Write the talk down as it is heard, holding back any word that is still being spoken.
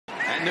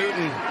Cam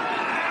Newton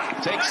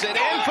takes it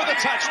in for the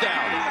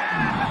touchdown.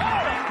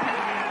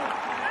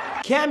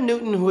 Cam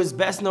Newton, who is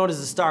best known as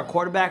the star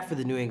quarterback for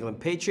the New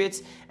England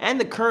Patriots and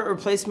the current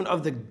replacement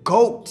of the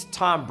GOAT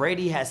Tom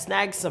Brady, has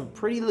snagged some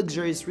pretty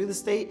luxurious real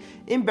estate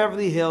in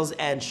Beverly Hills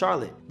and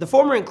Charlotte. The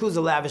former includes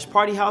a lavish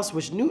party house,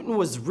 which Newton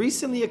was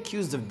recently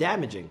accused of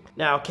damaging.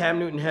 Now, Cam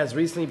Newton has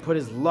recently put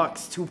his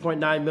luxe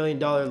 $2.9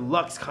 million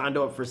luxe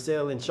condo up for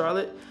sale in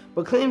Charlotte,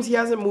 but claims he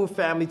hasn't moved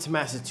family to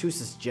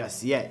Massachusetts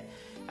just yet.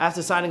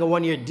 After signing a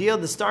one-year deal,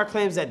 the star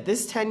claims that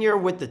this tenure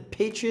with the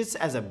Patriots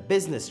as a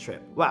business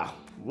trip. Wow.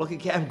 Look at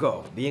Cam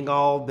go, being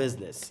all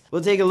business.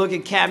 We'll take a look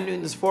at Cam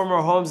Newton's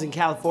former homes in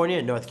California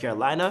and North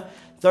Carolina.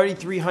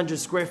 3,300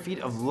 square feet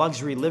of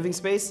luxury living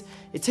space.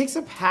 It takes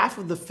up half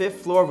of the 5th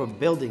floor of a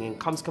building and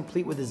comes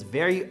complete with his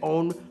very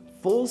own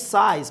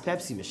full-size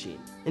Pepsi machine.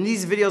 In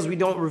these videos, we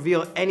don't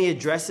reveal any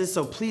addresses,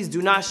 so please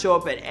do not show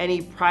up at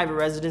any private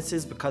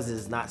residences because it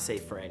is not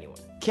safe for anyone.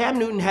 Cam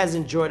Newton has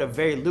enjoyed a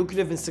very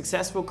lucrative and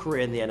successful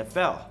career in the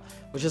NFL,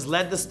 which has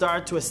led the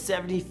star to a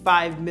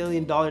 $75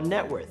 million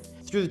net worth.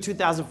 Through the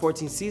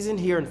 2014 season,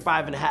 he earned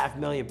 $5.5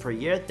 million per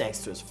year thanks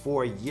to his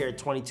 4-year,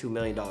 $22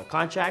 million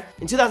contract.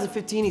 In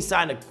 2015, he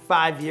signed a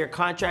 5-year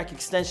contract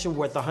extension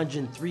worth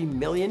 $103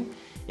 million.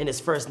 In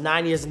his first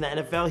 9 years in the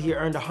NFL, he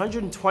earned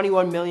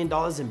 $121 million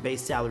in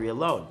base salary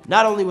alone.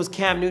 Not only was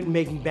Cam Newton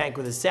making bank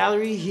with his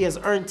salary, he has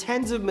earned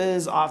tens of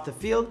millions off the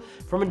field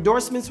from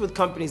endorsements with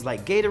companies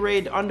like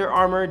Gatorade, Under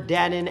Armour,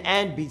 Dannon,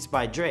 and Beats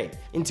by Dre.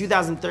 In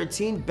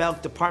 2013,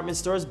 Belk department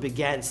stores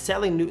began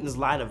selling Newton's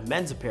line of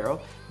men's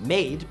apparel,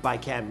 made by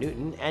Cam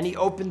Newton, and he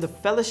opened the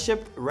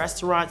Fellowship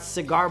Restaurant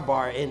Cigar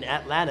Bar in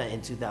Atlanta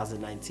in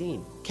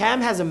 2019.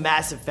 Cam has a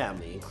massive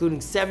family, including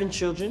 7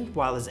 children,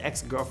 while his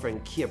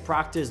ex-girlfriend Kia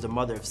Proctor is the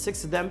mother of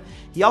 6 of them.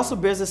 He also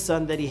bears a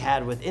son that he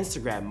had with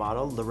Instagram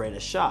model Lorena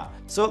Shaw.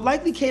 So it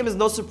likely came as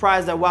no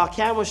surprise that while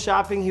Cam was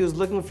shopping, he was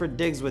looking for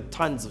digs with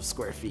tons of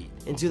square feet.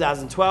 In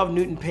 2012,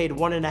 Newton paid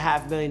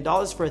 $1.5 million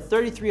for a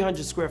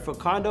 3,300 square foot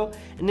condo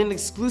in an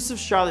exclusive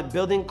Charlotte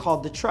building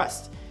called The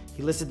Trust.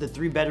 He listed the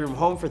 3-bedroom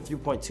home for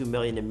 $3.2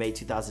 million in May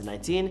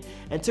 2019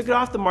 and took it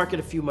off the market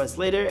a few months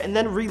later and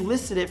then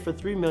relisted it for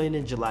 $3 million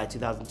in July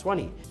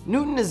 2020.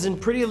 Newton is in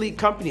pretty elite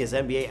company as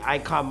NBA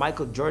icon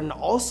Michael Jordan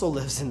also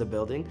lives in the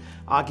building,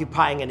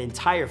 occupying an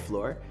entire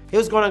floor. Hey,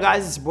 what's going on,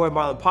 guys? It's your boy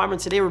Marlon Palmer.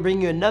 Today we're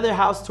bringing you another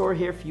house tour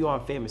here for you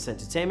on Famous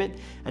Entertainment.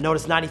 I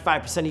noticed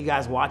 95% of you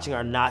guys watching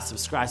are not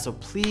subscribed, so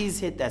please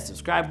hit that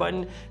subscribe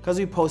button because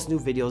we post new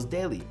videos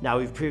daily. Now,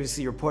 we've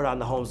previously reported on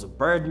the homes of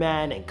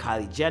Birdman and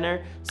Kylie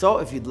Jenner, so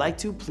if you'd like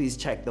to, please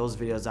check those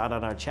videos out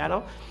on our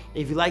channel.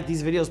 If you like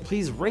these videos,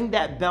 please ring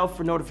that bell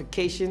for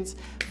notifications.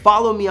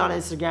 Follow me on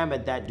Instagram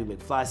at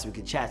thatdudemcfly so we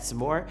can chat some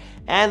more,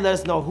 and let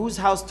us know whose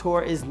house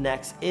tour is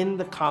next in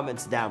the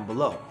comments down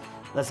below.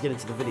 Let's get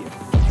into the video.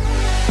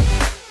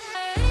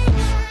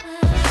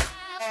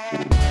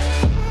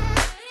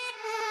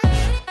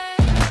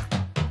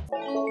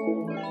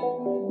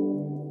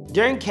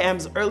 During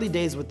Cam's early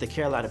days with the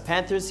Carolina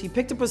Panthers, he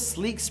picked up a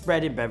sleek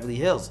spread in Beverly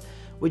Hills,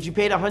 which he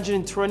paid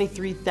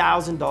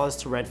 $123,000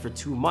 to rent for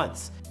 2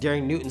 months.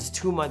 During Newton's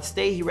 2-month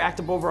stay, he racked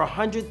up over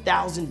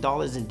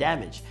 $100,000 in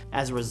damage.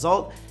 As a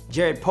result,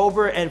 Jared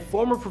Pober and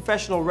former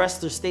professional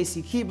wrestler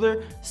Stacy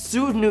Keibler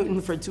sued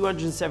Newton for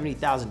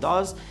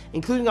 $270,000,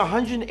 including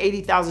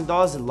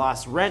 $180,000 in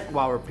lost rent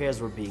while repairs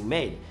were being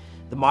made.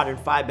 The modern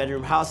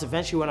 5-bedroom house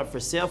eventually went up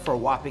for sale for a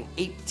whopping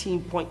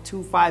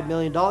 $18.25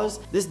 million.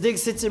 This dig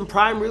sits in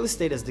prime real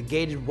estate as the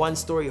gated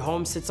 1-story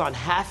home sits on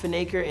half an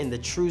acre in the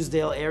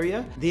Truesdale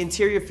area. The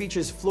interior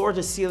features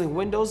floor-to-ceiling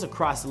windows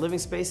across the living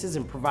spaces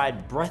and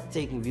provide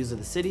breathtaking views of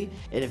the city.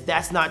 And if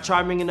that's not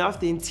charming enough,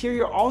 the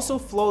interior also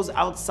flows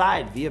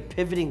outside via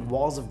pivoting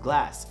walls of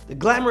glass. The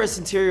glamorous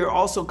interior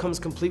also comes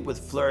complete with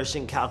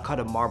flourishing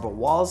Calcutta marble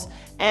walls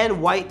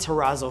and white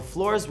terrazzo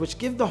floors, which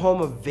give the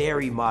home a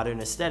very modern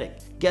aesthetic.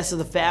 Guests of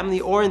the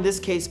family, or in this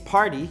case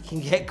party,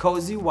 can get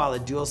cozy while a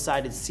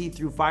dual-sided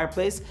see-through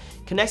fireplace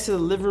connects to the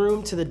living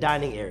room to the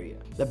dining area.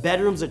 The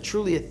bedrooms are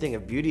truly a thing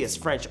of beauty as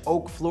French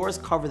oak floors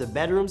cover the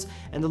bedrooms,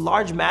 and the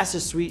large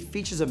master suite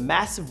features a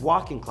massive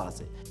walk-in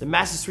closet. The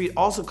master suite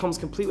also comes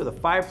complete with a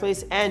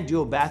fireplace and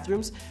dual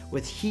bathrooms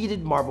with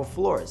heated marble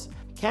floors.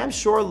 Cam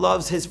sure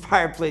loves his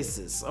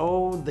fireplaces.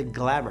 Oh, the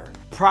glamour.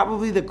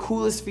 Probably the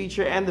coolest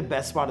feature and the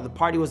best spot of the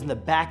party was in the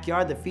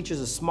backyard that features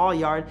a small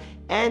yard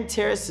and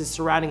terraces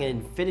surrounding an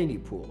infinity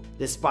pool.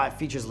 This spot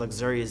features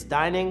luxurious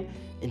dining,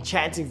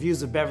 enchanting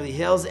views of Beverly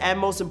Hills, and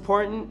most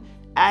important,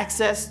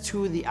 access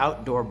to the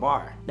outdoor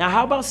bar. Now,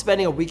 how about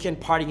spending a weekend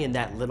partying in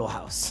that little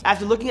house?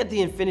 After looking at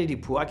the infinity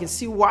pool, I can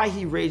see why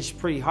he raged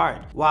pretty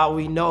hard. While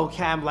we know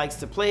Cam likes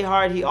to play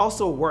hard, he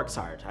also works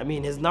hard. I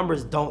mean, his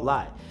numbers don't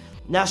lie.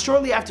 Now,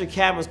 shortly after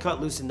Cam was cut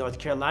loose in North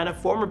Carolina,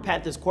 former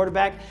Panthers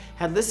quarterback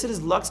had listed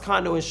his luxe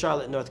condo in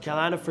Charlotte, North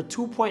Carolina for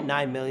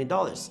 $2.9 million.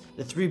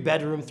 The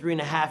 3-bedroom,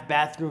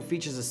 3.5-bathroom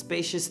features a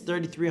spacious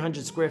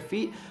 3,300 square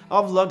feet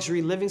of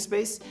luxury living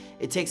space.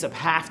 It takes up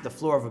half the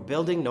floor of a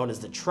building known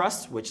as the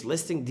Trust, which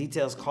listing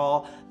details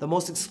call the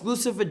most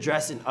exclusive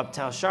address in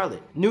uptown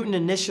Charlotte. Newton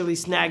initially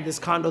snagged this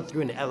condo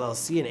through an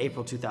LLC in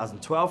April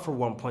 2012 for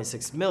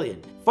 $1.6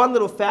 million. Fun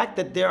little fact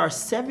that there are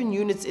 7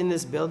 units in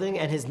this building,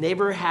 and his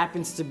neighbor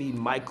happens to be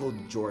Michael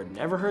Jordan.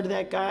 Ever heard of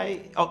that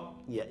guy? Oh,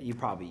 yeah, you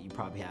probably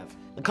have.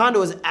 The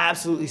condo is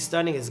absolutely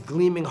stunning as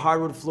gleaming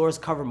hardwood floors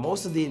cover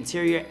most of the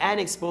interior and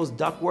exposed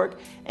ductwork,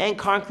 and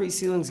concrete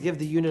ceilings give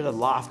the unit a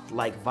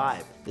loft-like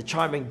vibe. The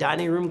charming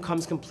dining room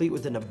comes complete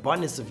with an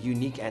abundance of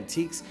unique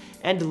antiques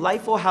and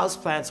delightful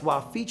houseplants,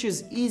 while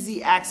features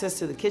easy access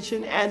to the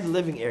kitchen and the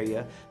living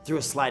area through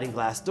a sliding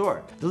glass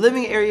door. The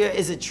living area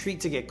is a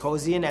treat to get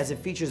cozy in, as it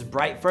features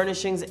bright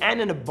furnishings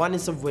and an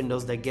abundance of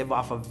windows that give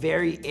off a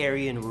very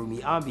airy and roomy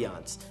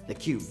ambiance. The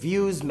cute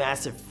views,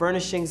 massive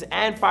furnishings,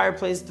 and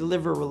fireplace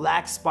deliver a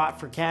relaxed spot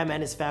for Cam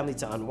and his family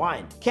to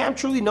unwind. Cam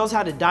truly knows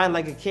how to dine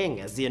like a king,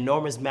 as the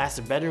enormous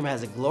master bedroom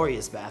has a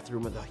glorious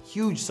bathroom with a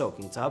huge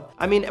soaking tub.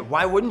 I mean,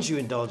 why wouldn't you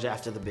indulge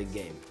after the big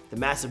game? The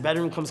master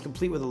bedroom comes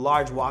complete with a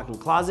large walk-in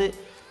closet,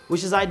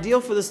 which is ideal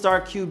for the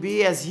star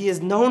QB, as he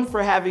is known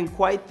for having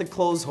quite the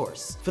clothes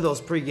horse. For those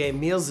pre-game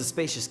meals, the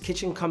spacious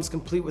kitchen comes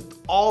complete with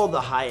all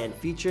the high-end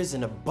features,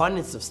 an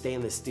abundance of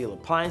stainless steel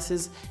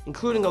appliances,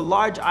 including a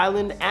large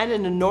island and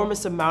an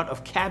enormous amount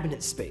of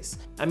cabinet space.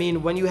 I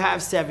mean, when you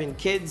have 7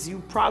 kids,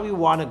 you probably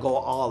want to go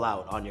all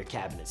out on your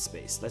cabinet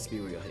space. Let's be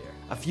real here.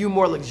 A few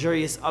more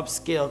luxurious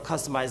upscale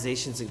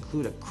customizations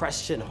include a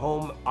Crescent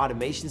home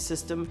automation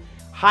system,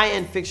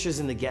 high-end fixtures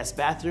in the guest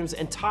bathrooms,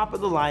 and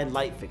top-of-the-line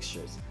light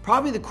fixtures.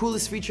 Probably the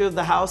coolest feature of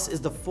the house is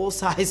the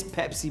full-size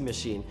Pepsi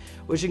machine,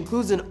 which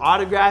includes an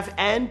autograph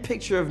and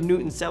picture of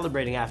Newton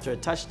celebrating after a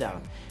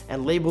touchdown,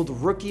 and labeled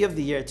Rookie of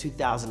the Year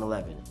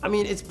 2011. I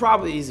mean, it's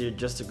probably easier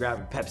just to grab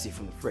a Pepsi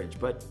from the fridge,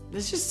 but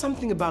there's just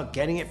something about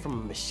getting it from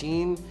a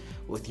machine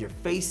with your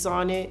face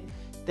on it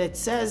that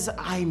says,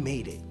 I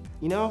made it,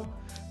 you know?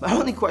 My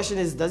only question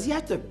is, does he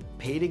have to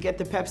pay to get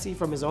the Pepsi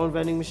from his own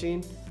vending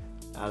machine?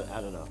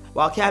 I don't know.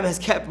 While Cam has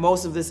kept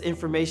most of this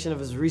information of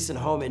his recent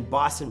home in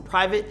Boston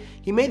private,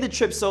 he made the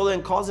trip solo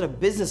and calls it a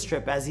business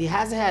trip, as he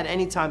hasn't had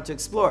any time to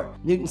explore.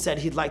 Newton said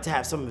he'd like to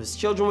have some of his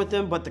children with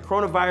him, but the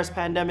coronavirus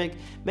pandemic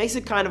makes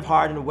it kind of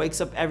hard, and wakes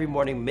up every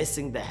morning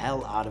missing the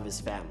hell out of his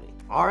family.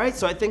 Alright,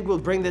 so I think we'll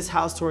bring this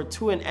house tour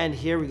to an end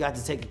here. We got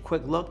to take a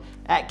quick look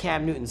at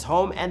Cam Newton's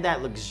home and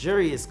that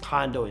luxurious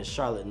condo in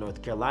Charlotte,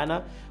 North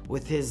Carolina,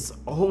 with his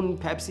own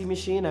Pepsi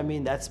machine. I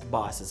mean, that's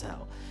boss as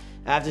hell.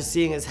 After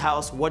seeing his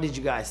house, what did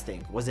you guys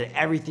think? Was it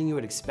everything you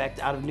would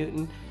expect out of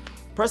Newton?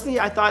 Personally,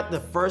 I thought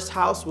the first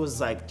house was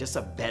like just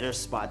a better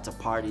spot to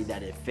party.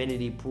 That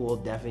infinity pool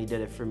definitely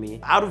did it for me.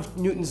 Out of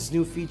Newton's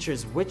new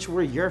features, which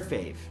were your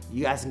fave?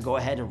 You guys can go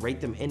ahead and rate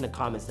them in the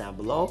comments down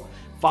below.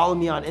 Follow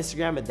me on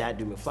Instagram at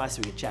ThatDudeMcFly so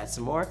we can chat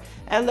some more.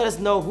 And let us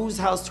know whose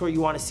house tour you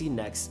want to see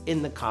next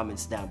in the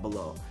comments down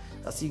below.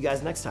 I'll see you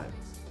guys next time.